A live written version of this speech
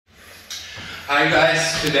Hi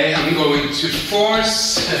guys, today I'm going to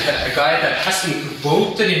force a guy that hasn't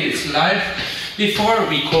voted in his life before.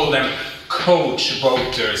 We call them coach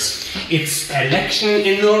voters. It's election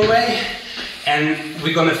in Norway and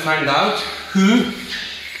we're gonna find out who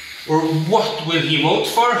or what will he vote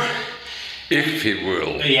for. If he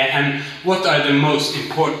will. Yeah, and what are the most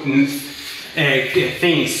important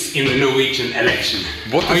things in the Norwegian election.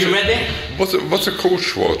 Are you ready? What's a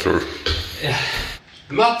coach voter?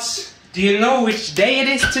 Mats, do you know which day it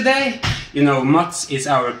is today? You know, Mats is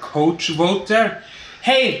our coach voter.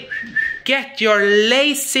 Hey, get your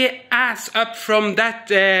lazy ass up from that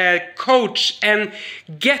coach and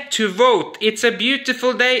get to vote. It's a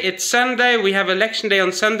beautiful day, it's Sunday, we have election day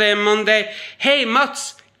on Sunday and Monday. Hey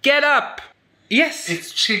Mats, get up! Yes.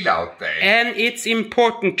 It's chill out day. And it's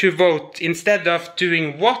important to vote instead of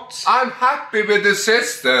doing what? I'm happy with the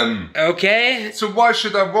system. Okay. So why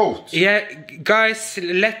should I vote? Yeah, guys,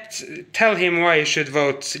 tell him why you should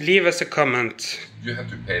vote. Leave us a comment. You have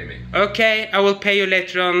to pay me. Okay, I will pay you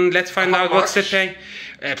later on. Let's find out what's the pay.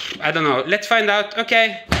 I don't know. Let's find out.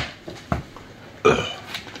 Okay.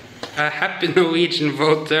 A happy Norwegian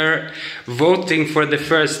voter voting for the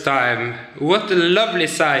first time. What a lovely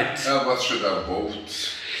sight. What should I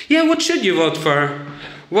vote? Yeah, what should you vote for?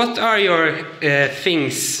 What are your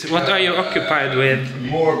things? What are you occupied with?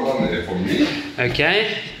 More money for me.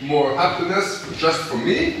 Okay. More happiness just for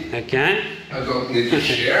me. Okay. I don't need to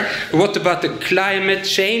share. What about the climate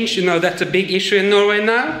change? You know, that's a big issue in Norway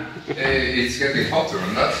now. It's getting hotter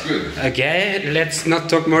and that's good. Okay, let's not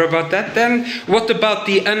talk more about that then. What about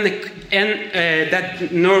the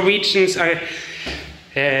that Norwegians are...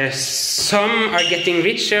 some are getting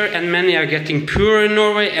richer and many are getting poorer in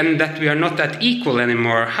Norway, and that we are not that equal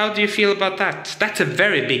anymore. How do you feel about that? That's a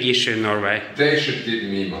very big issue in Norway. They should give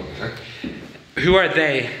me money. Who are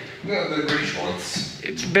they? No, the rich ones.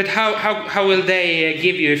 But how will they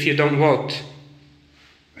give you if you don't vote?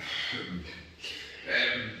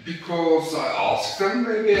 Because I asked them,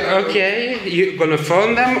 maybe. Okay, you're gonna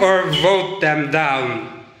phone them or vote them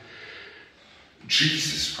down?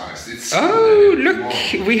 Jesus Christ, it's... Oh, look,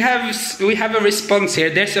 we have a response here.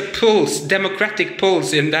 There's a pulse, democratic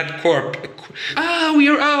pulse in that corp. Ah, we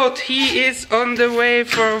are out. He is on the way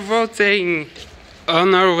for voting.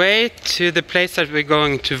 On our way to the place that we're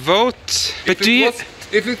going to vote. But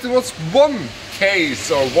if it was one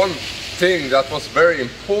case or one thing that was very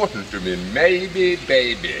important to me, maybe,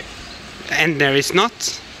 baby. And there is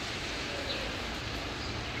not?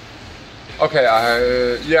 Okay,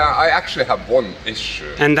 I actually have one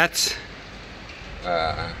issue. And that's?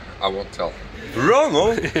 I won't tell.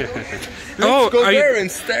 Ronald! Let's go there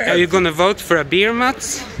instead! Are you gonna vote for a beer,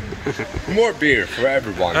 Mats? More beer for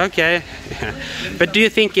everyone. Okay. But do you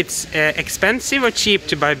think it's expensive or cheap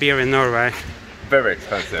to buy beer in Norway? Very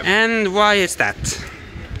expensive. And why is that?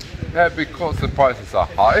 Because the prices are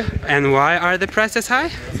high. And why are the prices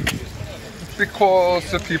high?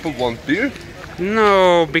 Because the people want beer.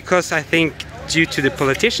 No, because I think due to the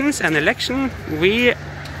politicians and election,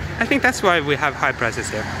 I think that's why we have high prices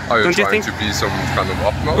here. Are you trying to be some kind of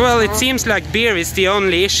up-nose? Well, it seems like beer is the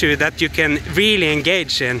only issue that you can really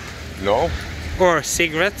engage in. No. Or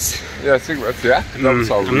cigarettes. Yeah, cigarettes, yeah.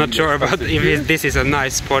 I'm not sure about if this is a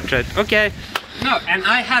nice portrait. Okay. No, and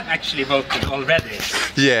I have actually voted already.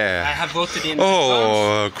 Yeah. I have voted in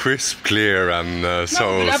advance. Crisp, clear and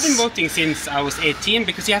so... No, I've been voting since I was 18,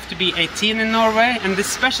 because you have to be 18 in Norway. And the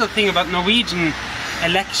special thing about Norwegian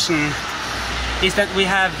election is that we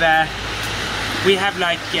have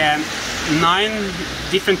like 9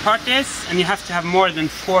 different parties, and you have to have more than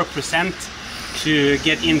 4% to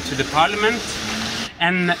get into the parliament.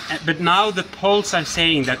 But now the polls are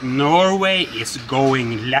saying that Norway is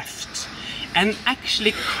going left. And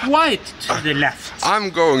actually quite to the left. I'm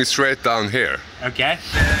going straight down here. Okay.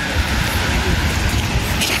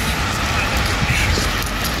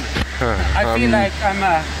 I feel like I'm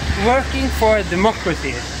working for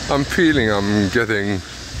democracy. I'm feeling I'm getting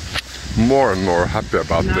more and more happy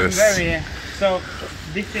about this. So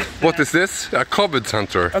this is... What is this? A COVID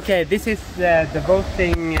center? Okay, this is the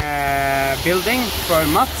voting building for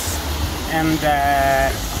Mats. And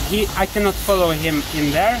I cannot follow him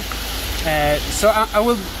in there. So I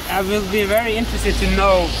will be very interested to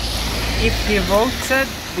know if he voted,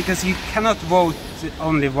 because you cannot vote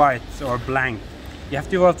only white or blank. You have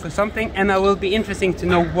to vote for something, and I will be interesting to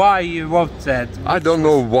know why you voted. I don't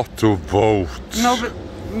know what to vote. No, but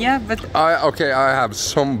yeah, but I have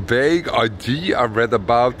some vague idea I read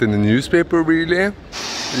about in the newspaper, really.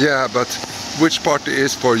 Yeah, but which party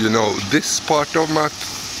is for, you know, this part of my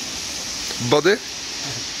body?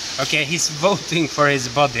 Okay, he's voting for his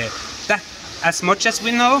body. That, as much as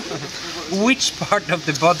we know. which part of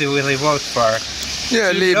the body will he vote for?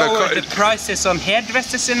 Yeah, He lowered the prices on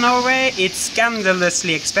hairdressers in Norway. It's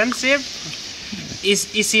scandalously expensive.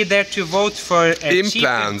 Is he there to vote for implants,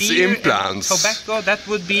 cheaper beer implants, and tobacco? That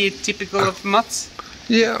would be typical of Mats.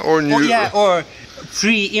 Yeah, or new. Or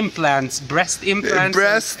free implants, breast implants.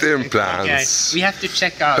 Breast implants. Okay, we have to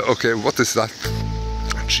check out. Okay, what is that?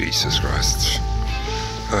 Jesus Christ.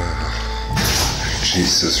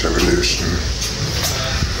 Jesus Revolution.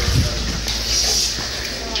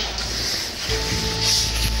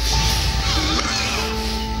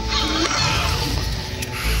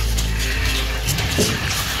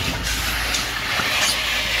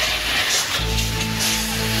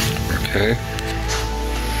 Okay.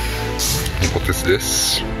 What is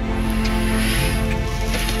this?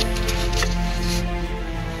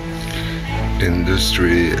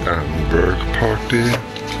 Industry and Work Party.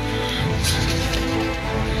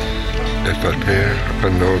 FRP. I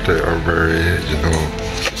know they are very, you know,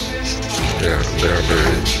 yeah, they are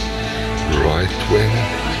very right-wing.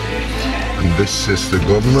 And this is the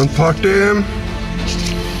government party.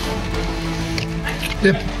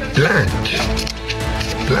 Yeah, blank.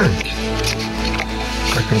 Blank.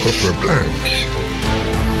 I can go for a blank.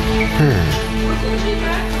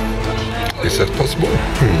 Is that possible?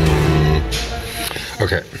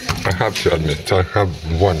 Okay, I have to admit, I have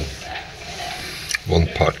one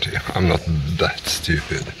party. I'm not that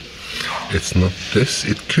stupid. It's not this,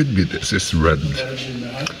 it could be this. It's red,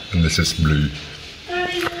 and this is blue.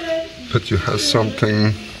 But you have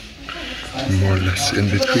something more or less in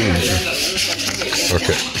between.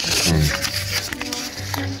 Okay.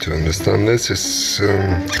 To understand this is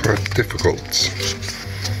quite difficult.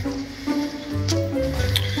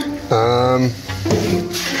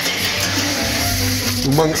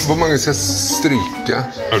 Hvor mange skal stryke?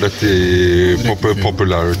 Er dette i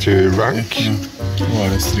popularity rank? Ja, nå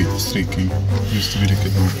det stryking. Hvis du vil ikke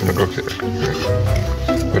noe. Okay.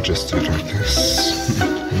 I just do like this.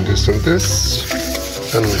 And this and this.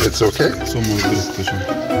 And it's okay? Så må du berette sånn.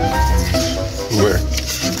 Where?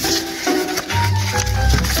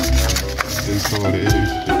 Den skal være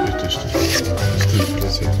ytterste.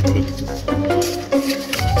 Styrplassert på beltet.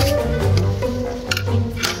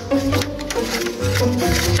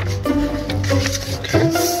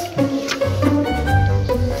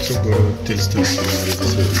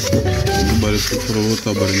 Bare for å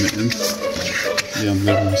ta bare med en igjen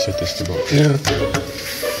der må settes tilbake. Yeah.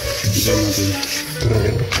 Den din.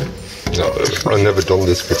 No, I've never done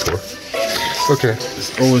this before. Okay.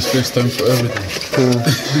 It's always first time for everything.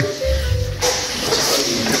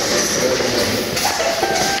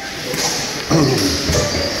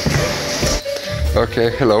 Okay,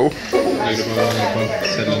 hello.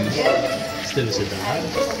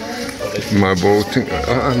 My voting.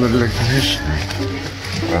 I'm an electrician.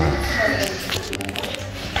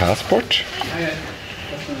 Passport?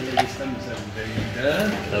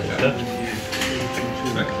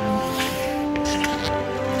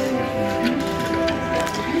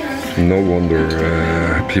 No wonder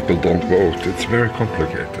people don't vote. It's very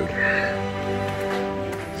complicated.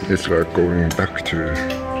 It's like going back to...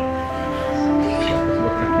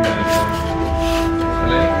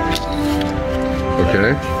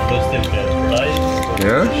 Okay.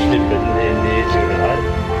 Yeah?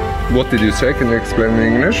 What did you say? Can you explain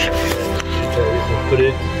in English? Put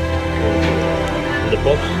it in the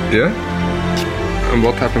box. Yeah? And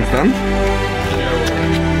what happens then?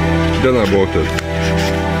 Then I voted.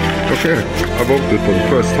 Okay, I voted for the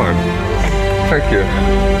first time. Thank you.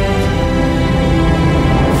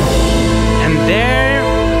 And there,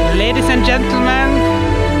 ladies and gentlemen,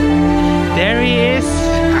 there he is.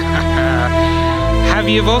 Have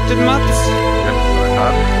you voted, Mats? Yes, I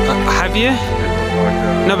have. Have you?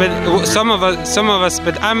 No, but some of us,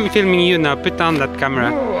 but I'm filming you now. Put down that camera.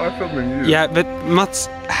 No, I'm filming you. Yeah, but Mats,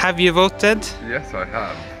 have you voted? Yes, I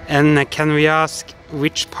have. And can we ask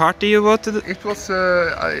which party you voted? It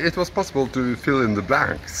was possible to fill in the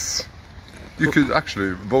blanks. You could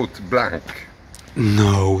actually vote blank.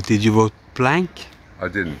 No, did you vote blank? I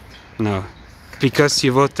didn't. No, because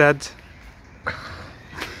you voted...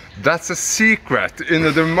 That's a secret in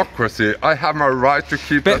a democracy. I have my right to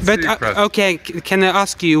keep that secret. Okay, can I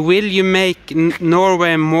ask you, will you make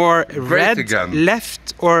Norway more red, again.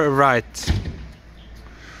 left or right?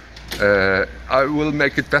 I will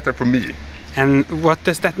make it better for me. And what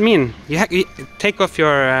does that mean? You take off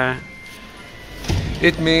your...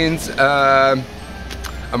 It means a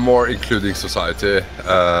more including society,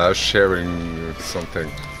 sharing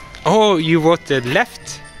something. Oh, you voted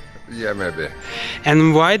left? Yeah, maybe.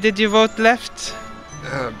 And why did you vote left?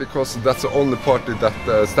 Because that's the only party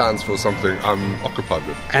that stands for something I'm occupied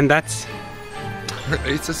with. And that's?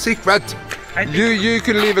 It's a secret. I think- You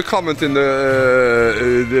can leave a comment in the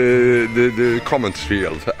comment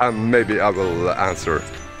field, and maybe I will answer.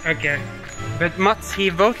 Okay. But Mats, he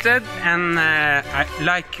voted, and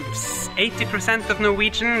like 80% of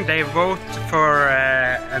Norwegian, they vote for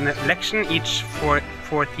an election each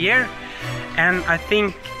fourth year, and I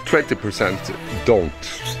think 20% don't.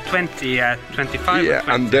 25 Yeah, or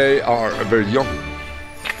 20, and they are very young.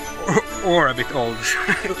 or a bit old,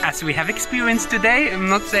 as we have experienced today. I'm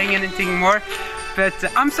not saying anything more, but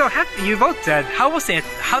I'm so happy you voted. How was it?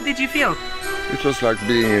 How did you feel? It was like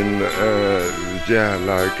being in,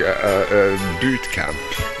 like a boot camp.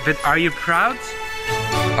 But are you proud?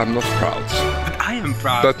 I'm not proud. But I am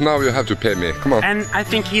proud. But now you have to pay me. Come on. And I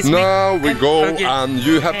think he's... Now we go okay. and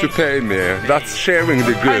you have to pay me. That's sharing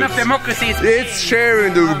the Kind of goods. democracy is... It's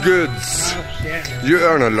sharing the goods. You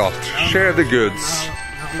earn a lot. Share the goods.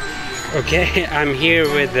 Okay, I'm here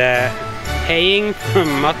with paying from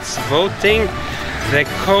Mats voting. The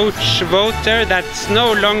coach voter, that's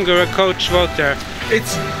no longer a coach voter.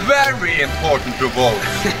 It's very important to vote.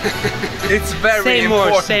 It's very Say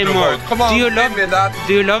important more, say to more. vote. Come on, give me that.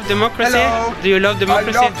 Do you love democracy? Hello. Do you love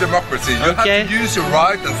democracy? I love democracy. You Okay. have to use your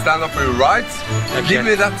right and stand up for your rights. Okay. Give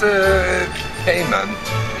me that payment.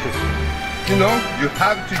 You know, you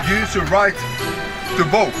have to use your right to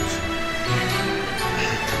vote.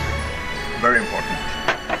 Very important.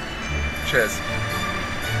 Cheers.